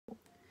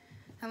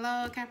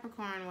Hello,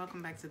 Capricorn.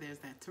 Welcome back to There's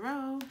That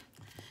Tarot.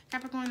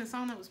 Capricorn, the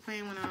song that was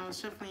playing when I was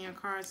shuffling your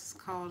cards is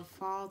called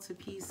Fall to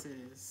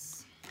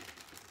Pieces.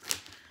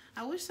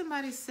 I wish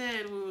somebody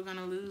said we were going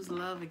to lose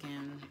love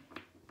again.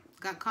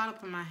 Got caught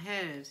up in my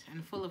head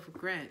and full of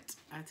regret.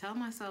 I tell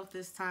myself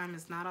this time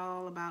it's not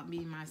all about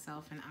me,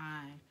 myself, and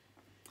I.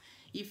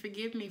 You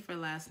forgive me for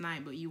last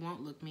night, but you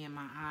won't look me in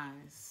my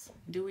eyes.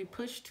 Do we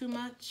push too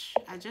much?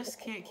 I just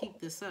can't keep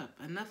this up.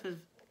 Enough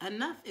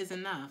is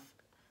enough.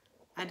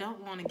 I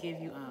don't want to give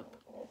you up.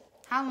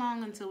 How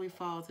long until we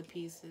fall to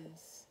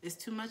pieces? It's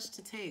too much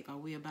to take. Are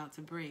we about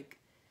to break?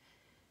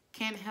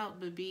 Can't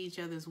help but be each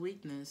other's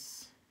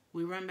weakness.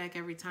 We run back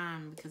every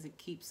time because it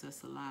keeps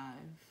us alive.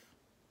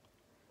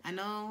 I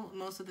know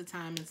most of the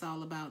time it's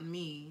all about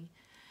me,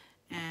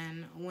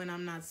 and when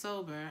I'm not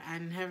sober, I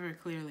never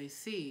clearly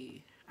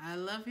see. I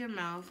love your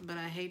mouth, but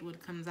I hate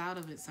what comes out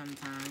of it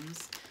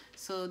sometimes,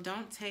 so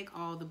don't take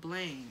all the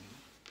blame.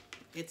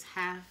 It's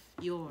half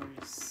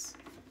yours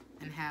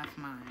and half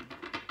mine.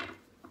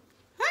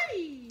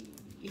 Hey!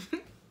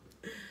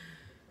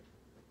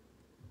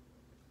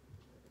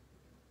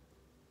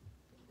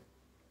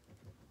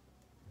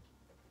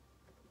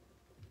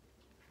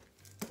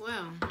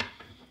 Well,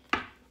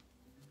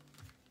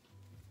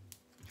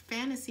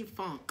 fantasy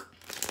funk.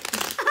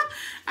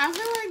 I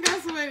feel like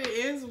that's what it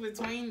is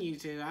between you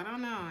two. I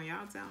don't know.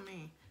 Y'all tell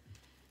me.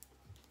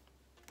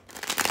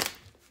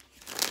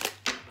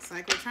 It's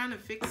like we're trying to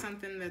fix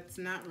something that's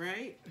not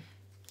right,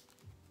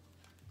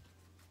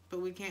 but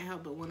we can't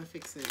help but want to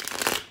fix it.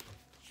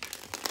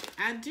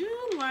 I do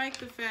like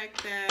the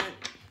fact that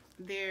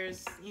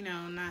there's, you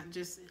know, not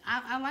just...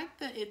 I like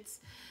that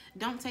it's...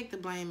 Don't take the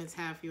blame. It's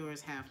half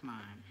yours, half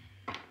mine.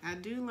 I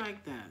do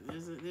like that.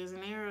 There's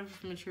an air of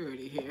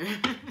maturity here.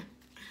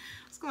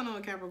 What's going on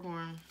with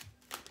Capricorn?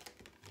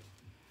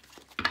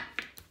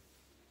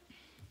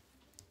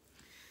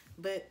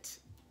 But,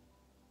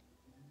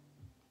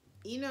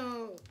 you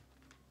know,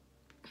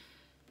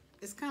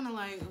 it's kind of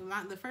like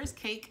the first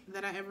cake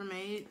that I ever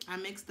made, I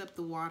mixed up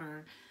the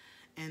water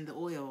and the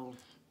oil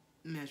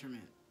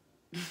measurement.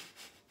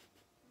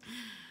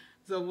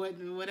 So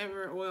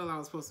whatever oil I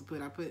was supposed to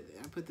put, I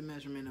put the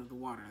measurement of the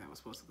water that was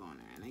supposed to go in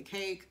there. And the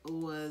cake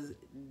was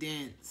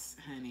dense,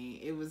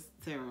 honey. It was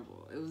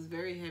terrible. It was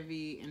very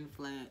heavy and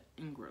flat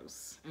and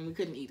gross. And we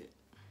couldn't eat it.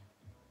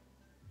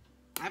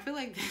 I feel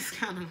like that's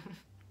kind of...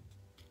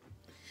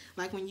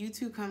 Like when you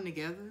two come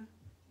together,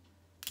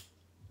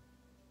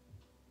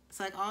 it's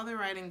like all the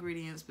right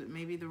ingredients, but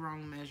maybe the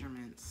wrong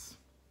measurements.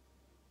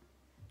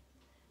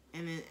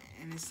 And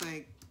it's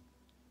like,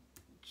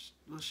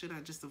 well, should I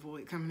just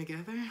avoid coming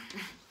together?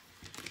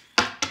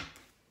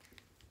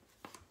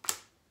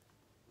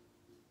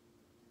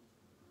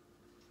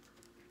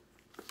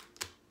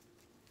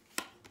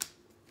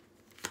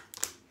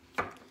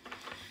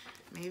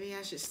 Maybe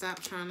I should stop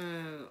trying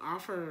to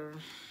offer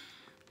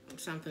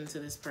something to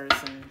this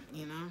person,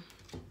 you know?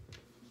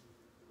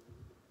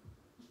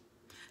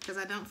 Because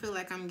I don't feel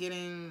like I'm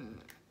getting...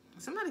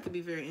 Somebody could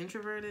be very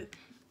introverted.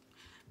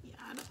 Yeah,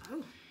 I don't...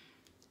 Oh.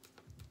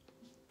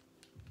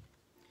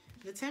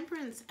 The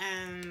Temperance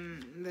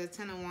and the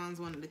Ten of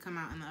Wands wanted to come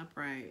out in the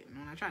upright. And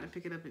when I tried to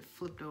pick it up, it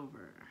flipped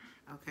over.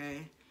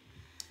 Okay?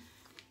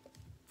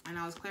 And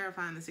I was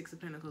clarifying the Six of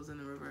Pentacles in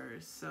the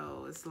reverse.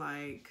 So it's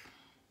like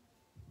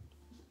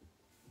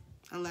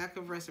a lack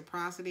of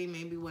reciprocity.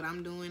 Maybe what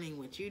I'm doing ain't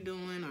what you're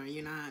doing, or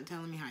you're not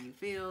telling me how you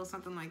feel,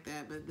 something like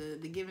that. But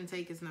the give and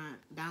take is not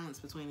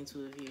balanced between the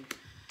two of you.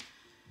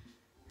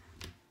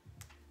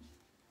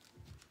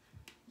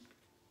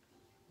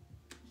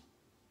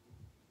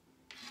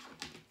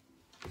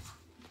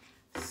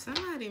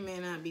 Somebody may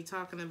not be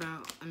talking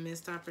about a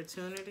missed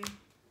opportunity.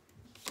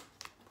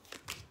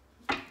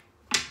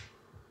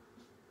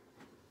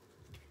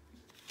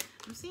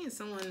 I'm seeing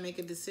someone make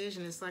a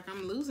decision. It's like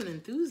I'm losing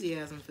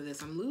enthusiasm for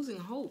this. I'm losing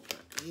hope,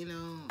 you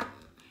know.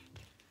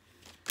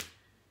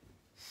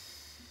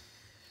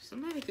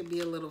 Somebody could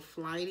be a little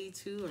flighty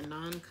too, or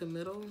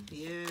non-committal.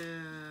 Yeah,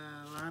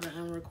 a lot of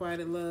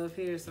unrequited love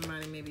here.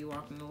 Somebody may be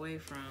walking away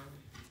from.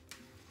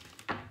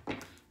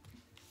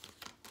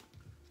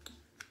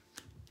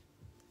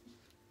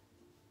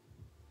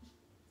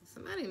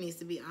 Somebody needs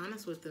to be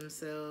honest with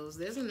themselves.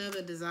 There's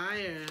another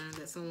desire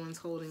that someone's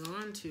holding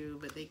on to,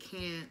 but they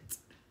can't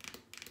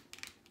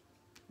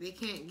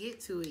get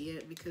to it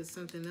yet because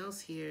something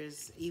else here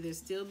is either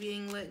still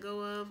being let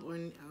go of or...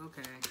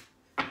 Okay.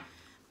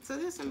 So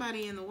there's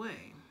somebody in the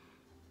way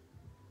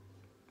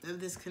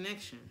of this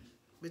connection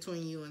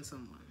between you and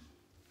someone.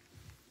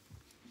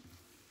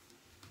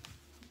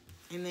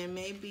 And there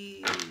may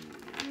be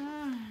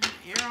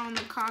err on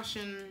the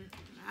caution.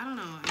 I don't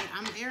know.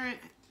 I'm erring...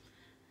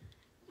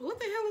 What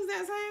the hell is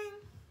that saying?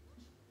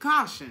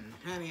 Caution,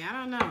 honey. I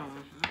don't know.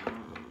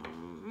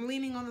 I'm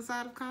leaning on the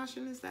side of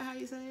caution. Is that how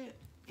you say it?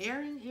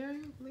 Erring,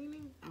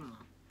 leaning? I don't know.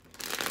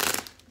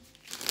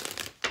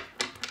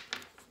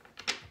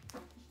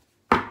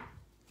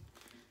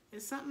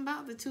 It's something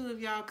about the two of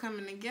y'all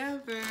coming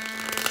together.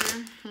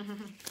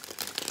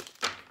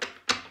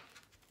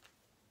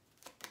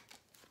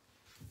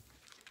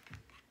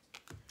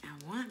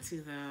 want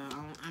to, though.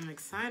 I'm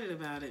excited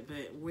about it,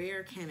 but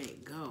where can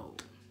it go?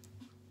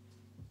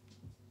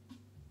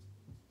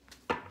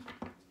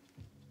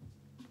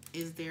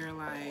 Is there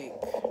like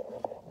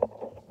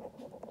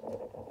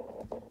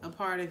a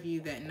part of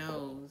you that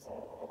knows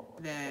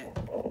that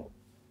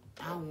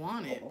I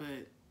want it,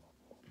 but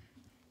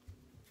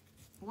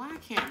why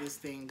can't this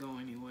thing go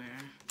anywhere?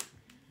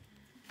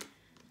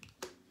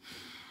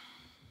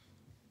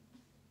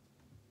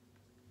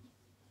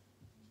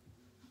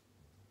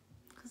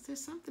 Because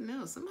there's something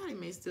else. Somebody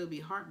may still be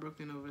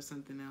heartbroken over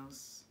something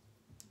else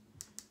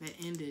that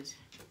ended.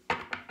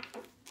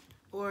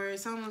 Or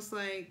it's almost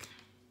like,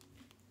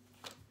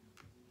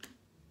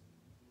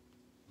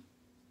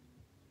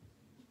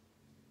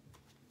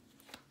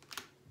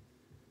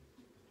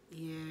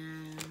 yeah.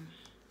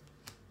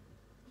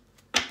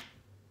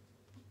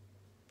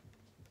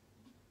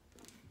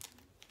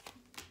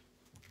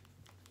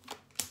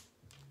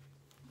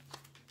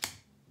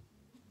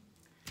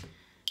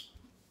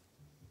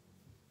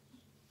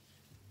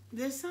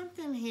 There's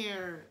something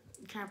here,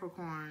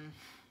 Capricorn.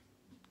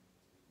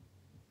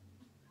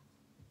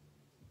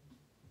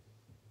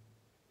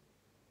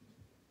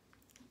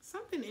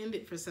 Something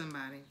ended for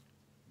somebody.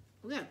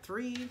 We got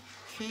 3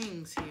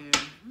 kings here.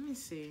 Let me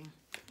see.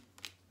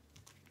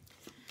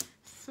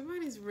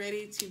 Somebody's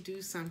ready to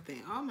do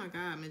something. Oh my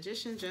God.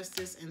 Magician,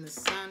 Justice, and the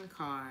Sun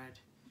card.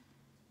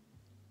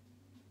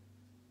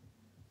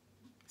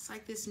 It's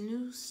like this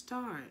new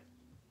start.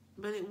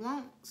 But it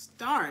won't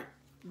start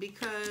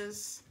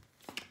because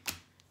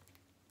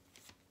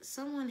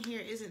someone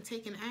here isn't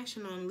taking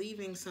action on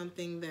leaving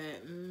something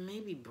that may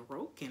be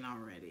broken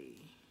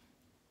already.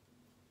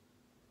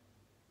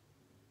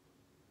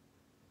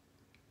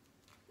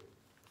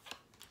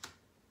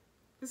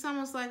 It's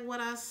almost like what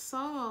I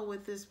saw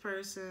with this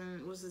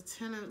person was a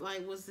tenant,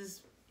 like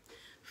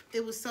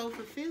it was so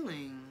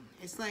fulfilling.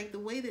 It's like the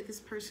way that this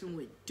person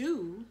would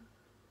do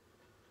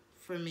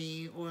for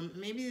me, or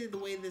maybe the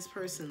way this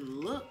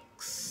person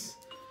looks,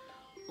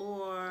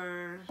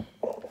 or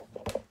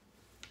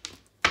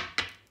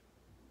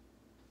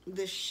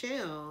the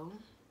shell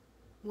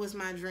was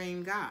my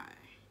dream guy,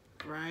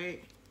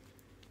 right?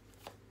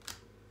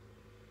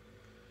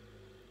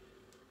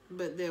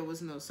 But there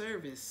was no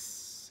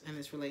service in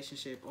this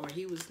relationship, or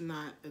he was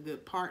not a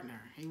good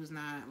partner. He was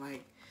not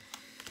like,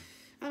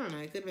 I don't know,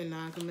 it could have been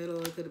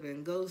non-committal, it could have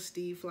been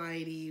ghosty,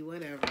 flighty,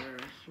 whatever,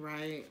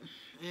 right?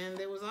 And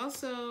there was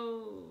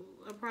also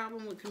a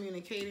problem with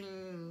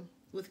communicating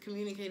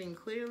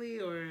clearly,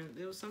 or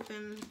there was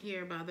something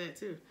here about that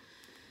too.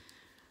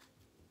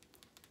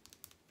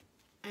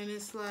 And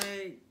it's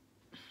like,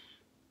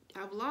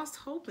 I've lost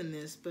hope in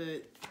this,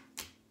 and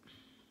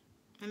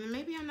then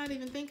maybe I'm not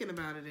even thinking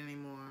about it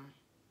anymore.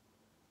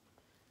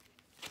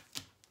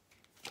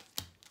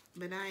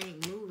 But I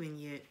ain't moving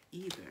yet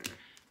either.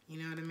 You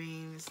know what I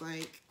mean? It's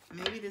like,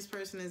 maybe this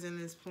person is in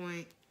this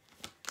point.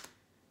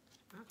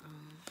 Uh-oh.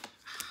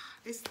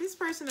 Is this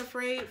person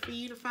afraid for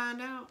you to find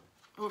out?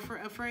 Or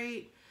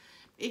afraid?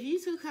 If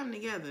you two come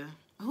together,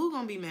 who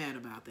gonna be mad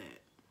about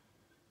that?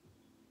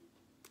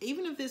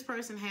 Even if this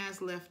person has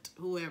left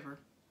whoever,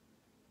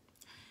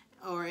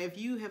 or if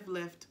you have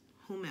left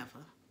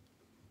whomever,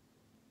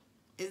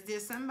 is there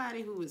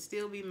somebody who would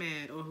still be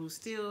mad, or who's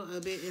still a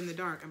bit in the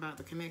dark about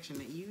the connection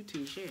that you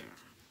two share?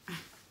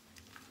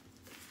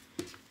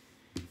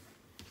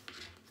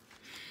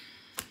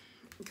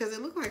 Because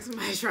it looked like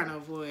somebody's trying to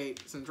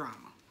avoid some drama.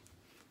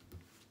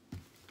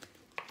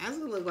 That's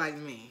what it looked like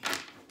to me.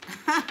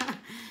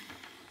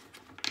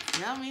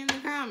 Tell me in the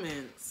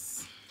comments.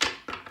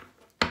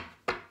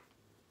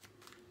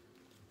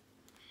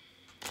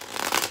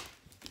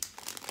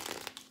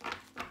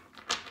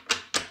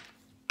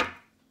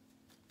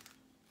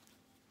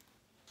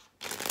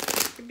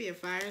 Be a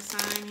fire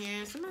sign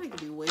here. Somebody could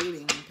be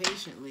waiting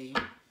patiently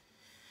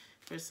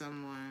for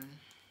someone.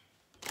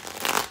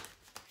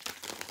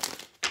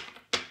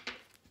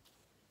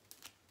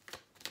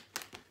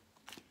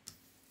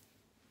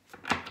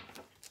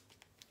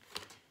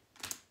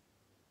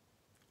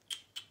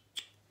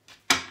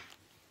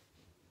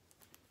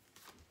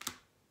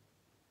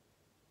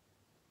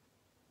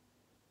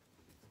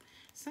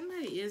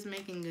 Somebody is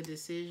making a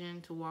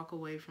decision to walk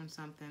away from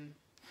something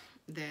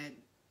that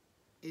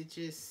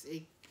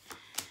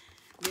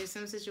there's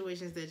some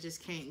situations that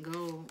just can't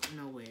go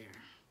nowhere,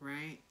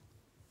 right?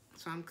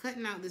 So I'm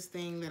cutting out this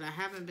thing that I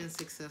haven't been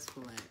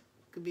successful at.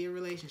 Could be a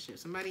relationship.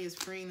 Somebody is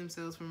freeing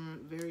themselves from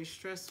a very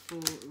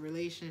stressful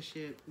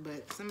relationship,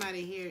 but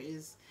somebody here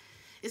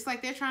it's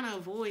like they're trying to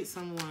avoid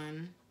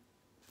someone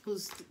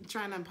who's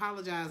trying to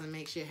apologize and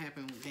make shit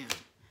happen with them.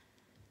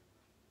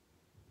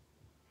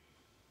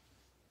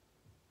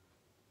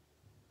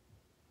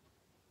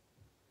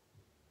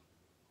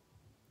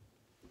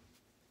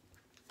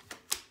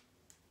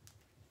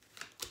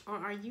 Or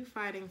are you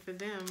fighting for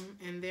them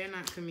and they're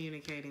not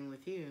communicating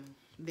with you?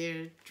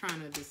 They're trying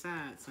to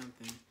decide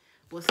something.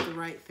 What's the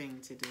right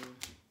thing to do?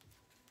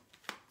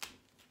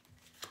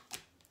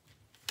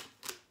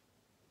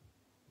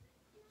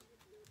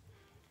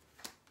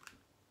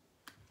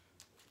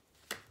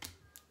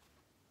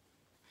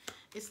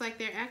 It's like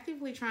they're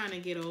actively trying to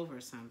get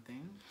over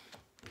something.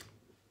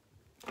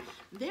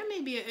 There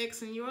may be an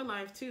ex in your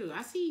life too.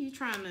 I see you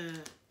trying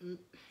to...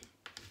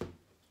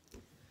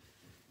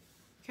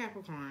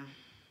 Capricorn.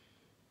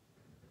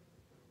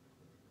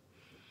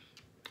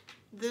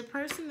 The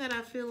person that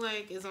I feel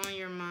like is on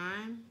your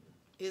mind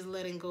is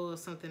letting go of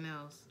something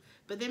else.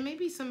 But there may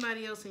be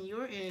somebody else in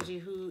your energy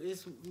who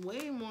is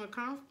way more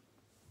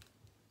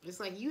It's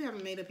like you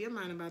haven't made up your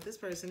mind about this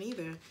person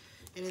either.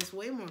 And it's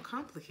way more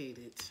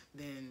complicated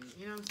than,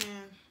 you know what I'm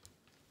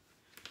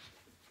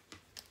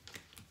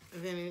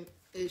saying? Than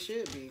it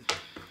should be.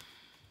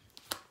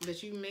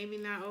 But you maybe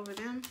not over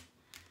them.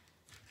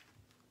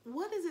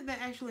 What is it that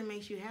actually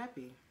makes you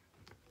happy,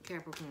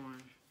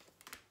 Capricorn?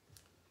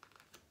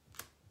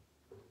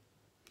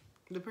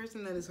 The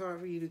person that is hard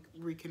for you to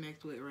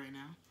reconnect with right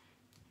now.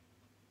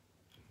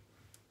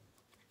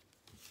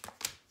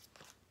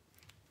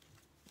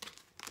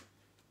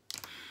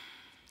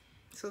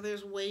 So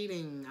there's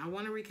waiting. I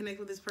want to reconnect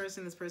with this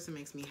person. This person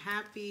makes me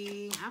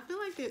happy. I feel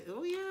like that.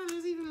 Oh yeah,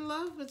 there's even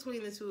love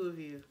between the two of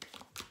you.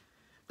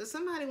 But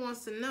somebody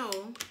wants to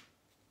know,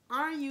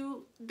 are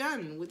you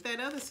done with that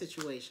other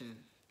situation?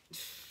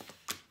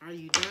 Are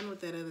you done with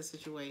that other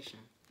situation?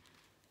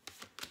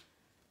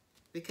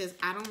 Because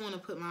I don't want to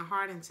put my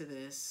heart into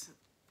this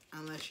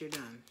unless you're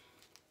done.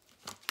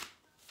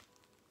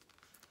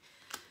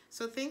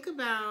 So think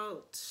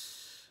about,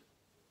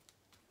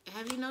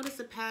 have you noticed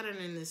a pattern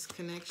in this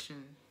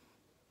connection,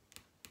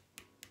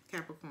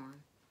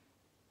 Capricorn?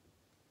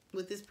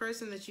 With this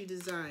person that you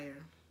desire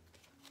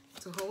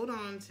to hold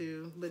on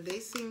to, but they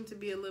seem to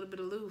be a little bit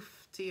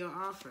aloof to your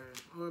offer,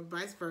 or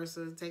vice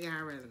versa, take it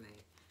how it resonates.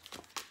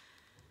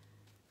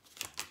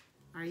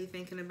 Are you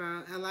thinking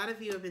about, a lot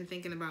of you have been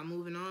thinking about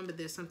moving on, but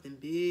there's something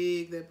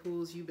big that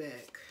pulls you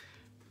back.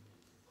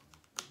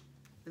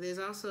 There's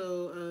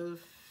also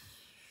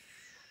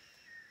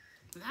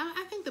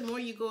I think the more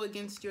you go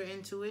against your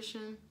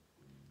intuition,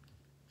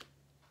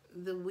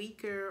 the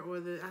weaker,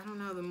 or the, I don't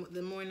know,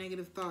 the more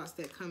negative thoughts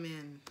that come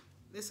in.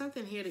 There's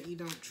something here that you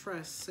don't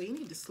trust, so you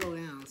need to slow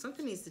down.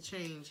 Something needs to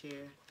change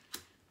here.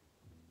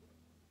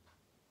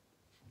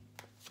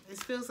 It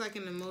feels like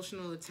an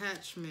emotional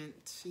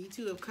attachment. You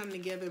two have come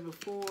together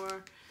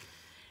before.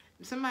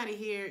 Somebody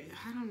here,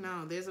 I don't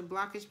know, there's a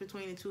blockage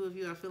between the two of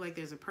you. I feel like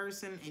there's a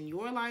person in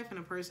your life and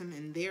a person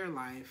in their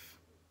life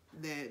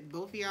that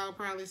both of y'all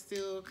probably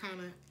still kind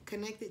of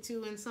connected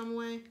to in some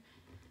way.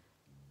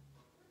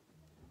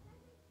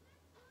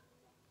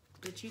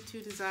 But you two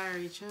desire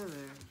each other.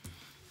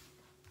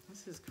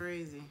 This is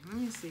crazy. Let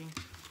me see.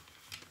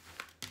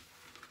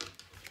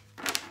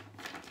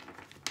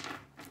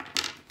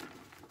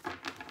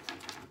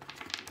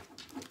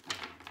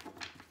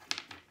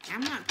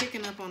 I'm not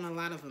picking up on a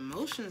lot of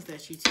emotions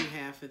that you two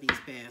have for these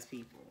past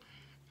people.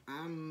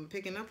 I'm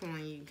picking up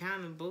on you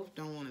kind of both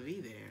don't want to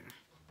be there.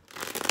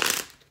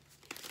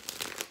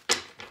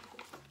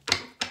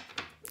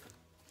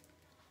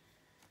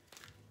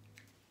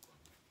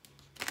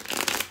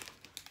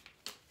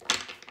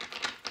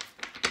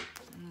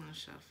 I'm gonna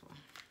shuffle.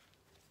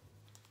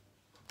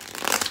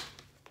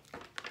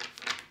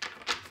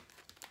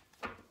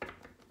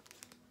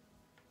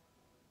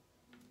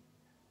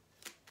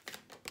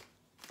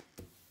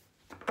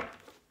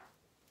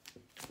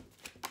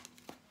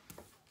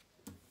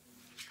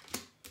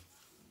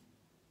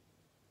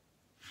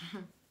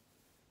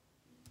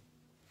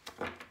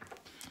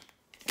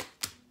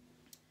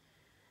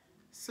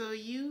 So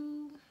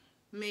you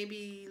may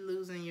be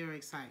losing your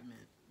excitement,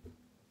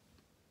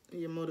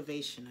 your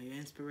motivation, or your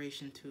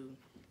inspiration to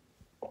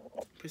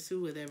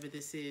pursue whatever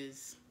this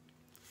is.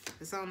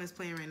 The song that's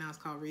playing right now is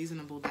called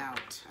Reasonable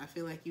Doubt. I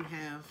feel like you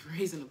have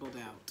reasonable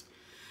doubt.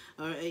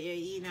 Or,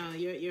 you know,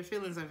 your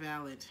feelings are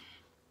valid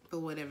for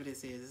whatever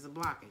this is. It's a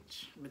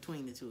blockage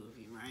between the two of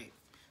you, right?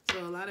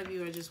 So a lot of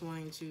you are just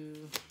wanting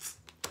to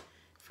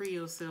free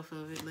yourself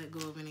of it, let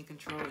go of any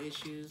control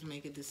issues,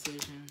 make a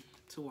decision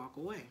to walk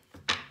away.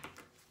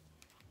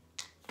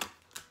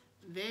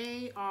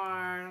 They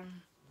are,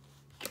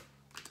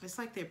 it's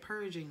like they're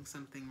purging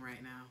something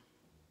right now.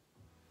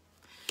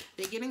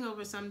 They're getting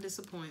over some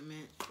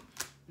disappointment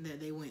that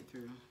they went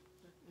through.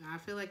 I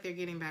feel like they're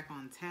getting back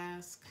on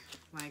task,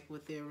 like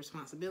with their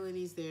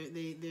responsibilities.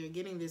 They're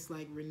getting this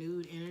like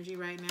renewed energy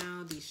right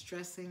now,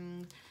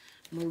 de-stressing,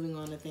 moving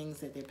on to things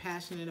that they're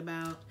passionate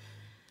about.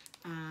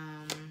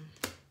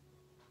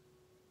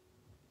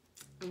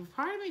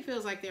 Part of me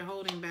feels like they're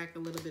holding back a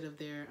little bit of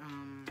their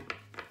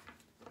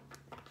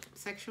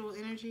sexual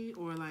energy,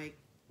 or like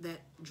that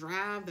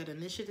drive, that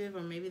initiative,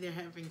 or maybe they're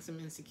having some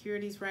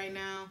insecurities right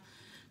now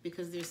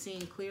because they're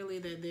seeing clearly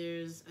that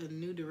there's a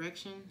new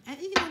direction. And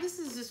you know, this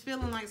is just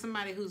feeling like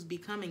somebody who's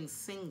becoming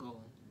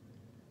single,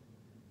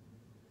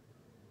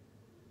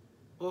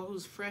 or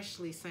who's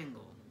freshly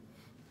single.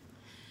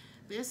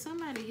 There's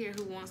somebody here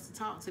who wants to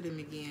talk to them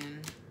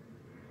again,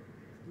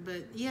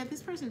 but yeah,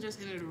 this person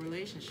just entered a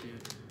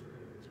relationship,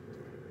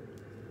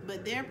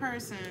 but their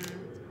person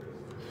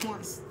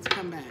wants to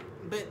come back.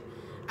 But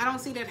I don't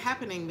see that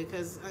happening,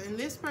 because in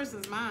this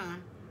person's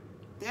mind,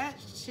 that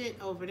shit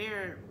over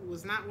there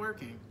was not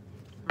working,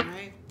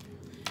 right?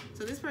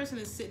 So this person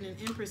is sitting in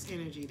Empress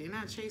energy. They're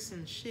not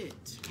chasing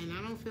shit. And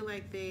I don't feel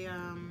like they,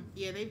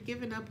 yeah, they've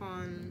given up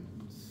on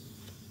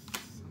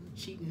some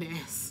cheating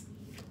ass.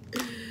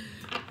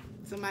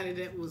 Somebody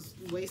that was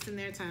wasting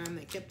their time,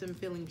 that kept them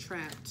feeling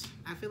trapped.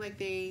 I feel like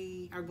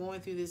they are going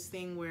through this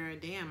thing where,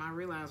 damn, I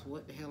realized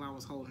what the hell I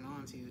was holding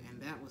on to,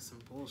 and that was some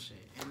bullshit.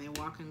 And they're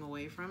walking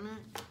away from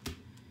it.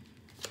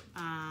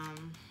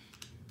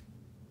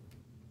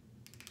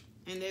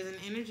 And there's an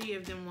energy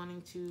of them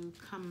wanting to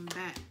come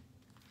back.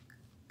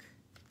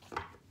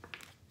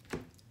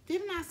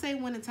 Didn't I say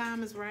when the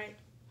time is right?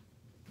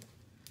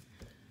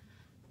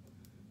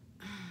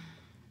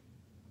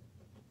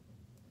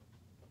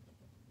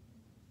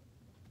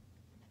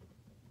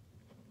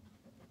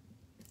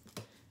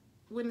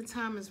 When the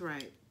time is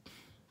right.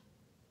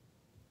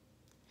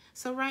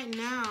 So right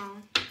now,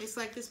 it's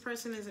like this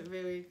person isn't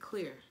very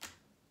clear.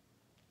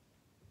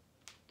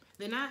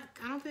 They're not,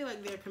 I don't feel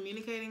like they're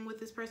communicating with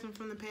this person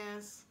from the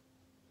past.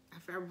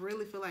 I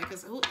really feel like,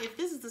 because if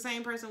this is the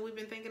same person we've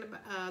been thinking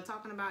about,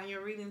 talking about in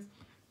your readings,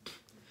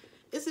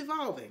 it's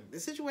evolving. The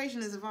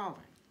situation is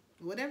evolving.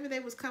 Whatever they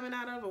was coming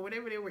out of or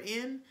whatever they were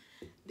in,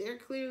 they're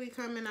clearly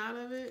coming out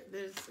of it.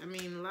 There's, I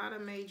mean, a lot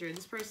of major,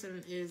 this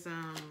person is,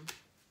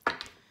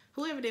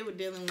 whoever they were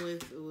dealing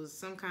with was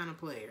some kind of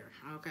player,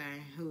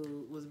 okay,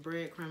 who was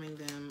breadcrumbing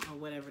them or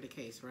whatever the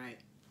case, right?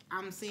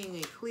 I'm seeing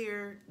a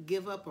clear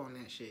give up on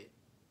that shit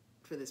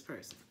for this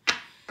person.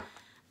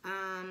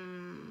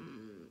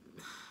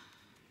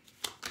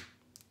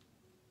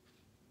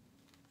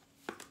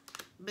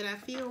 But I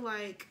feel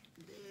like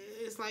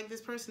it's like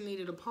this person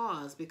needed a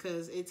pause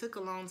because it took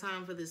a long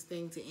time for this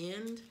thing to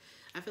end.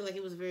 I feel like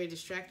it was very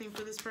distracting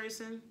for this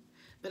person,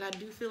 but I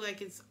do feel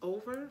like it's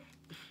over.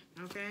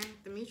 Okay,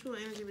 the mutual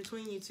energy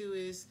between you two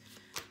is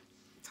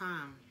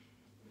time.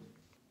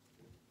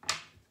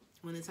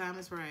 When the time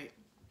is right.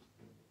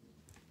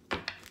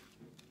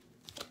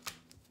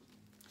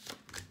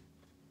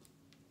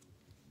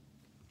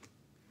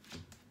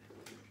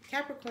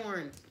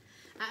 Capricorn,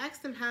 I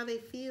asked them how they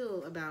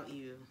feel about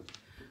you.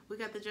 We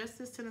got the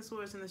Justice, Ten of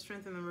Swords, and the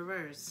Strength in the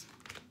reverse.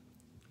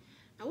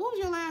 Now, what was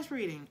your last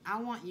reading?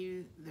 I want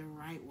you the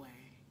right way.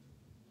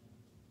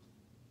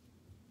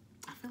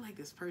 I feel like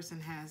this person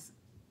has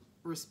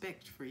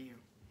respect for you.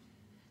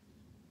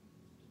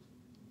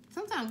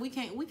 Sometimes we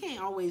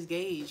can't always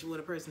gauge what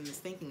a person is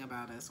thinking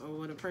about us or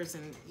what a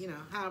person, you know,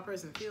 how a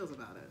person feels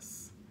about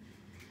us.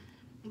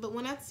 But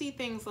when I see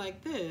things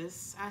like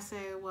this, I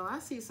say, well, I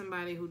see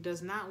somebody who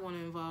does not want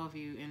to involve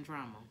you in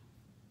drama.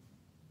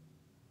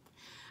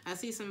 I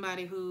see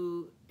somebody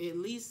who at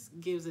least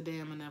gives a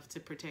damn enough to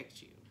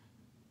protect you.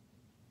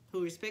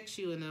 Who respects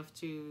you enough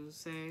to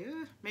say,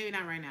 maybe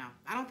not right now.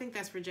 I don't think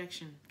that's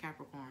rejection,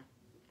 Capricorn.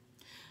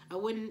 I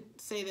wouldn't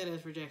say that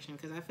as rejection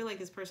because I feel like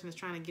this person is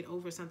trying to get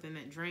over something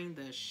that drained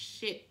the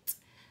shit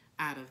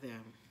out of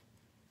them.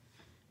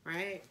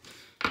 Right?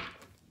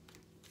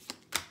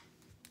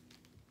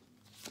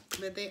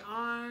 But they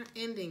are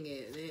ending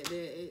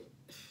it.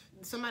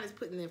 Somebody's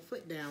putting their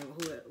foot down,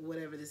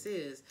 whatever this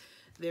is.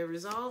 They're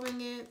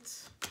resolving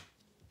it.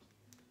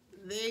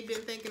 They've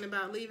been thinking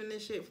about leaving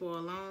this shit for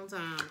a long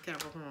time,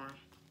 Capricorn.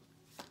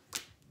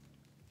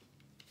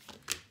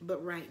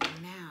 But right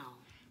now,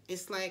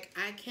 it's like,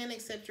 I can't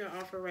accept your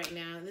offer right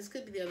now. This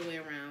could be the other way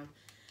around.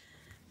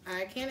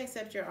 I can't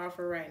accept your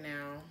offer right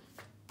now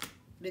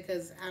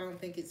because I don't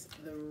think it's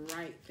the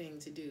right thing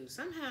to do.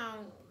 Somehow,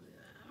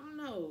 I don't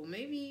know,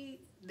 maybe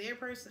their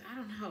person, I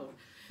don't know.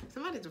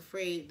 Somebody's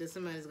afraid that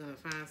somebody's going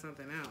to find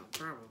something out,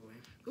 probably.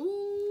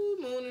 Ooh,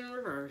 moon in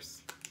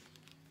reverse.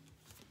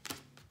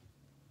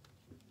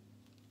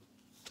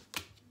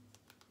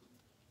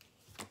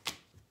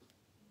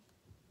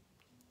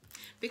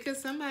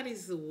 Because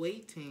somebody's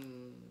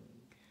waiting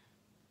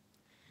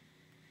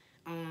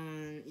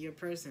on your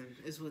person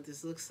is what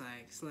this looks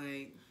like. It's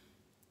like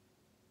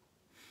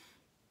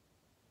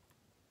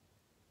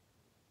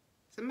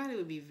somebody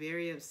would be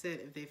very upset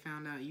if they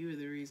found out you were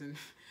the reason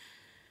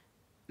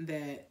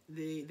that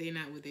they're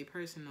not with their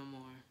person no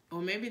more.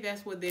 Or maybe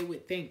that's what they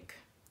would think.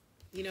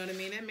 You know what I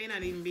mean? That may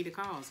not even be the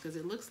cause. Because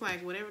it looks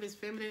like whatever this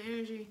feminine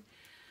energy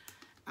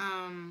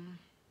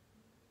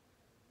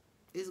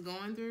is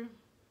going through,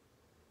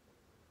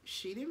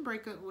 she didn't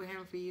break up with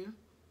him for you.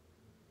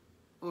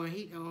 Or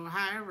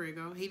however it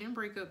go. He didn't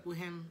break up with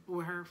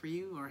her for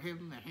you, or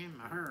him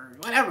or her,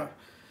 whatever.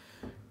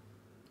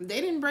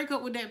 They didn't break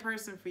up with that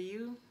person for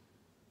you.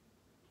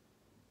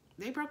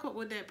 They broke up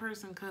with that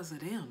person because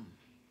of them.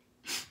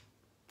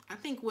 I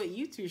think what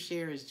you two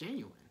share is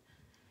genuine.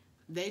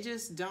 They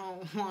just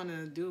don't want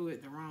to do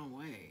it the wrong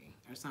way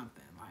or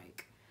something.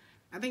 Like,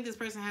 I think this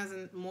person has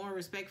more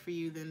respect for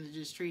you than to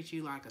just treat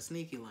you like a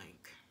sneaky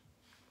link.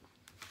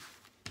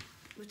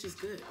 Which is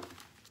good.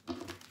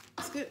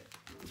 It's good.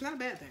 It's not a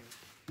bad thing.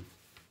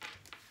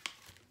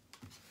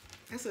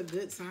 That's a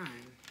good sign.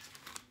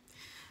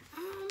 I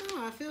don't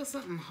know. I feel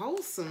something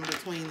wholesome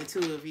between the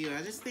two of you.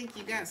 I just think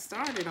you got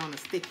started on a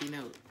sticky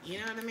note. You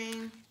know what I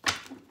mean?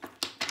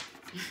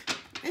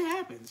 it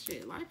happens.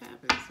 Shit, life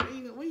happens.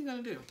 What you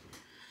gonna do?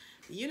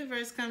 The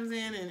universe comes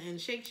in and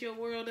shakes your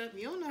world up.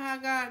 You don't know how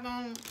God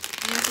gonna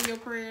answer your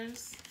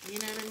prayers. You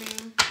know what I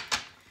mean?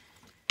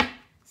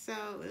 So,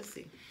 let's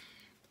see.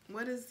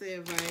 What is the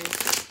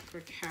advice for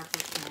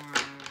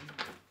Capricorn?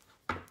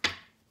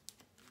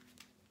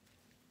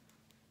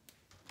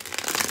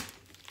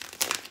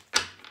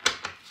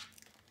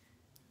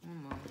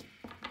 One more.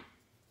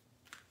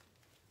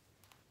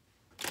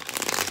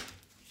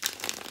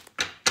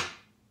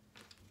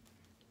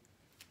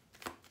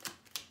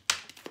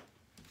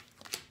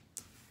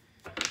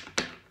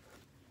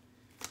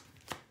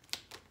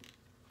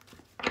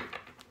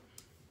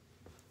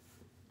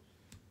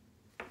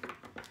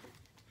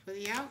 For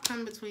the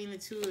outcome between the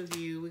two of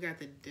you, we got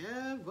the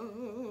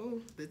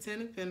Devil, the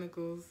Ten of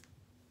Pentacles,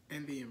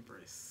 and the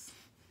Empress.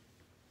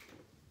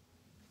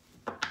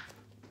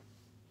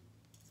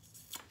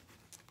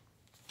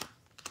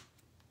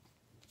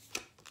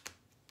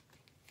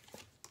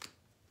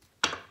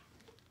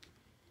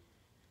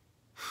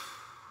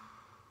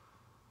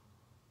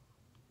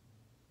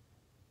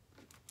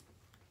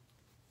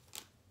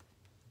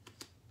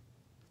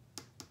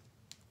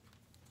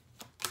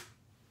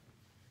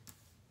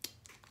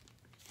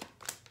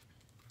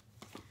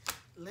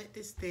 Let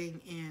this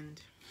thing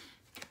end.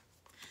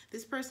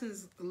 This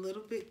person's a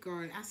little bit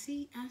guarded. I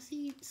see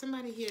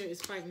somebody here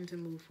is fighting to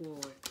move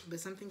forward, but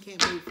something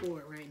can't move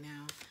forward right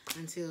now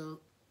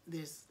until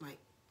there's like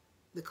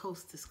the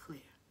coast is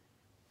clear,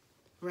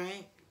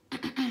 right?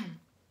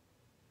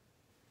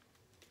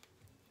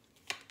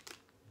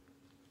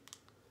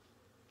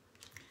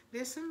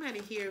 There's somebody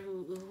here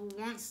who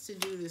wants to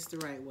do this the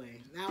right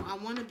way. Now, I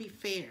want to be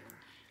fair.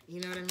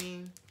 You know what I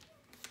mean?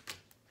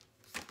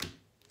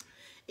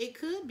 It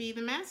could be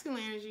the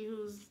masculine energy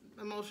who's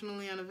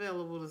emotionally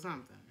unavailable to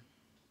something.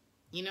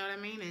 You know what I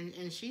mean?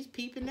 And she's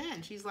peeping that.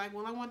 And she's like,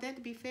 well, I want that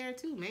to be fair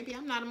too. Maybe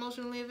I'm not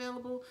emotionally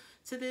available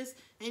to this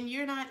and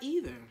you're not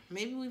either.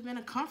 Maybe we've been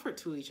a comfort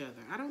to each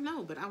other. I don't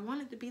know, but I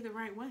want it to be the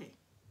right way.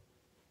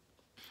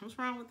 What's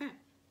wrong with that?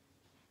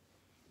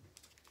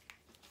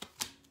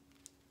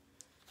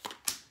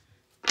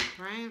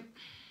 Right?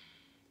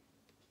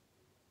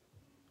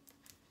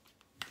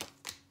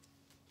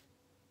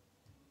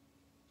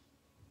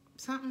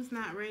 Something's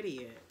not ready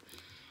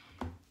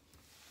yet.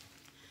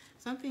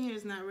 Something here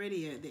is not ready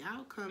yet. The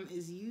outcome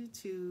is you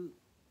two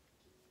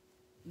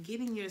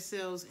getting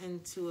yourselves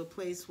into a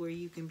place where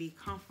you can be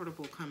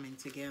comfortable coming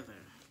together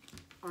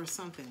or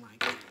something like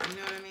that. You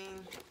know what I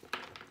mean?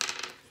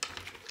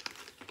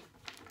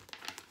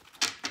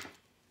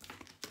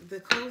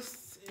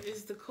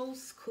 Is the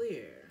coast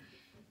clear?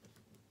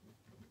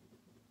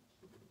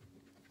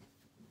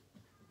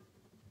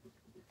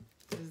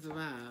 This is the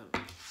vibe.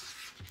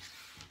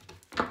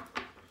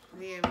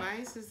 The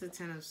advice is the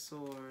Ten of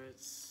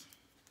Swords.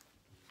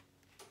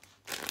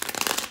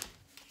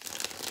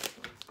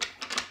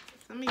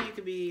 Some of you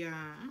could be, I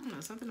don't know,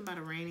 something about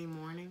a rainy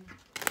morning.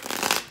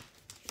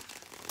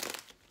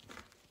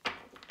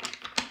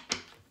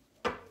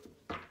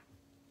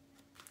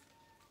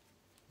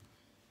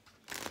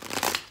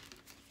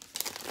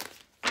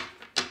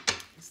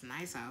 It's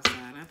nice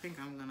outside. I think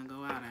I'm going to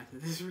go out after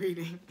this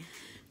reading.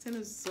 Ten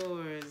of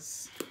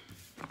Swords.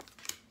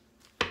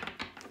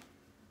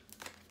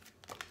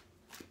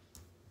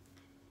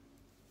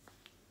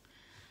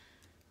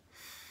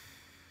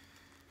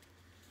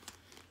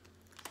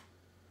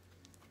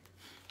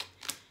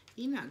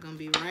 You're not gonna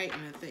be right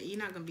in you're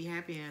not gonna be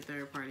happy in a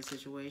third party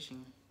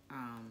situation,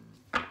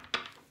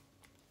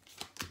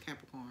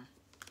 Capricorn.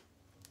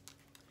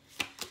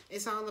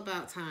 It's all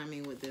about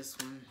timing with this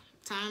one.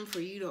 Time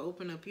for you to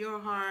open up your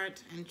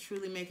heart and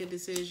truly make a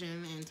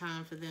decision, and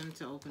time for them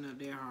to open up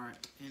their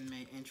heart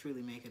and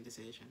truly make a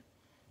decision.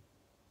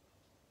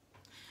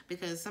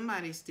 Because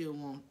somebody still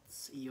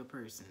wants your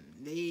person.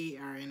 They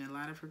are in a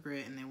lot of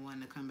regret and they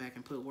want to come back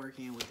and put work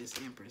in with this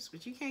Empress.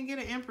 But you can't get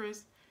an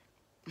Empress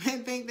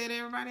and think that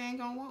everybody ain't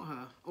gonna want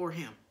her or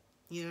him.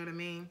 You know what I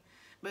mean?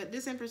 But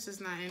this Empress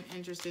is not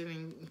interested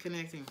in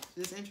connecting.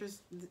 This Empress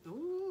is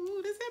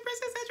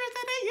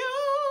interested in you,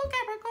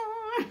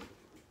 Capricorn.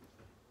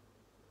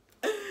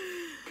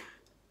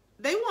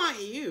 They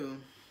want you.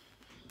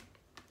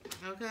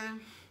 Okay?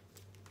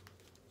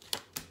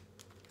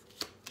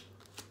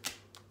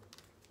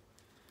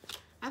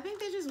 I think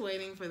they're just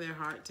waiting for their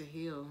heart to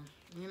heal,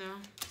 you know?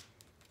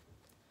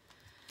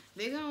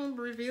 They're gonna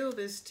reveal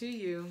this to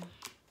you.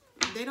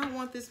 They don't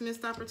want this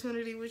missed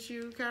opportunity with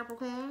you,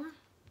 Capricorn.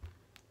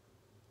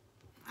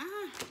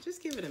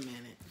 Just give it a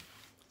minute.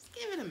 Just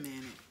give it a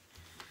minute.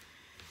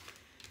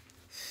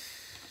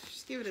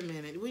 Just give it a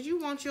minute. Would you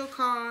want your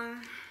car?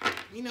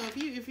 You know,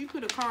 if you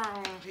put a car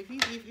on,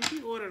 if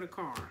you ordered a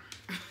car,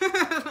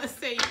 let's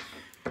say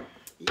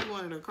you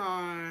wanted a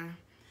car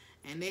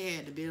and they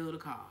had to build a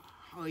car,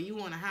 or you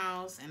want a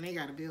house and they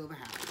got to build a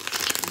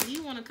house. Do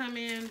you want to come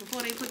in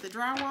before they put the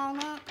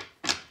drywall up?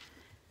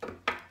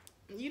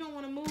 You don't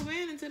want to move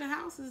in until the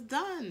house is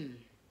done.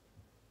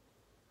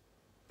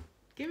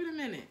 Give it a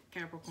minute,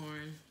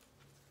 Capricorn.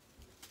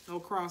 Or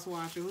cross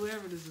watcher,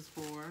 whoever this is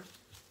for.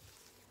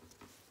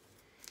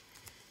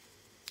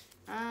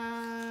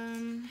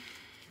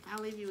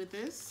 I'll leave you with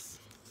this.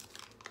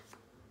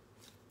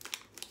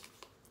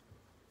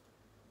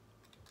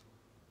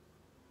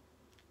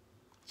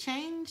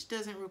 Change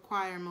doesn't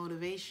require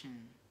motivation.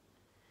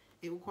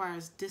 It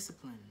requires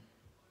discipline.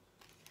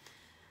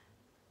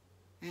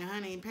 And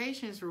honey,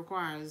 patience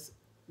requires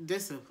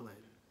discipline.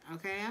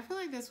 Okay? I feel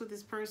like that's what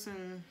this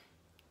person,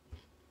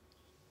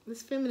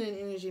 this feminine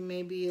energy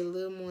may be a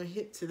little more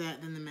hip to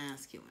that than the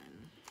masculine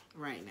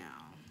right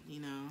now.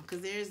 You know?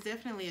 Because there's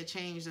definitely a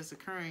change that's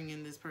occurring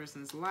in this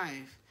person's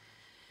life.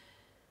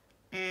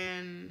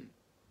 And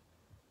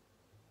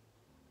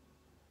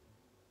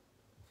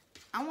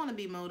I want to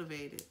be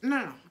motivated.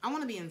 No. I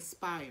want to be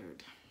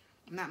inspired,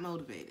 not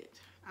motivated.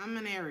 I'm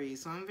an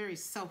Aries, so I'm very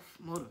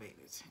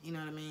self-motivated. You know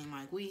what I mean?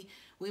 Like, we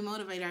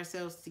motivate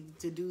ourselves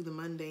to do the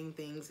mundane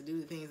things, to do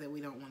the things that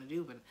we don't want to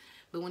do.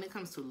 But when it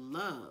comes to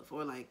love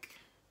or, like,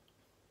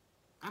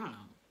 I don't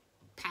know,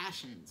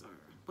 passions or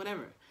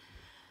whatever,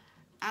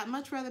 I'd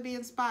much rather be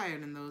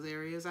inspired in those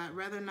areas. I'd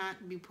rather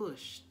not be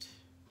pushed.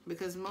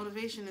 Because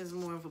motivation is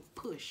more of a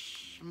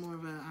push, more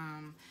of a,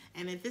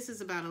 and if this is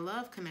about a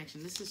love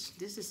connection, this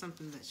is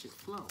something that should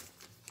flow.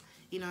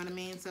 You know what I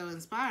mean? So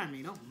inspire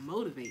me, don't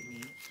motivate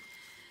me.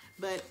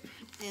 But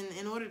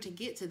in order to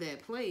get to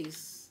that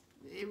place,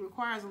 it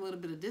requires a little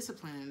bit of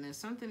discipline. And there's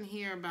something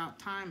here about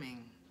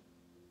timing.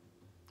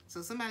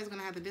 So somebody's going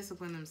to have to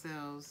discipline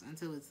themselves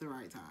until it's the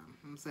right time.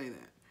 I'm going to say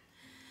that.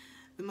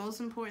 The most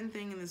important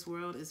thing in this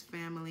world is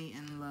family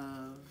and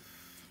love.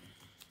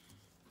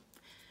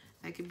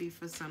 That could be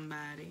for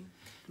somebody.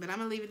 But I'm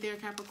going to leave it there,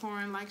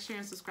 Capricorn. Like, share,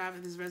 and subscribe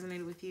if this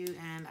resonated with you.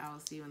 And I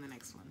will see you in the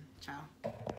next one. Ciao.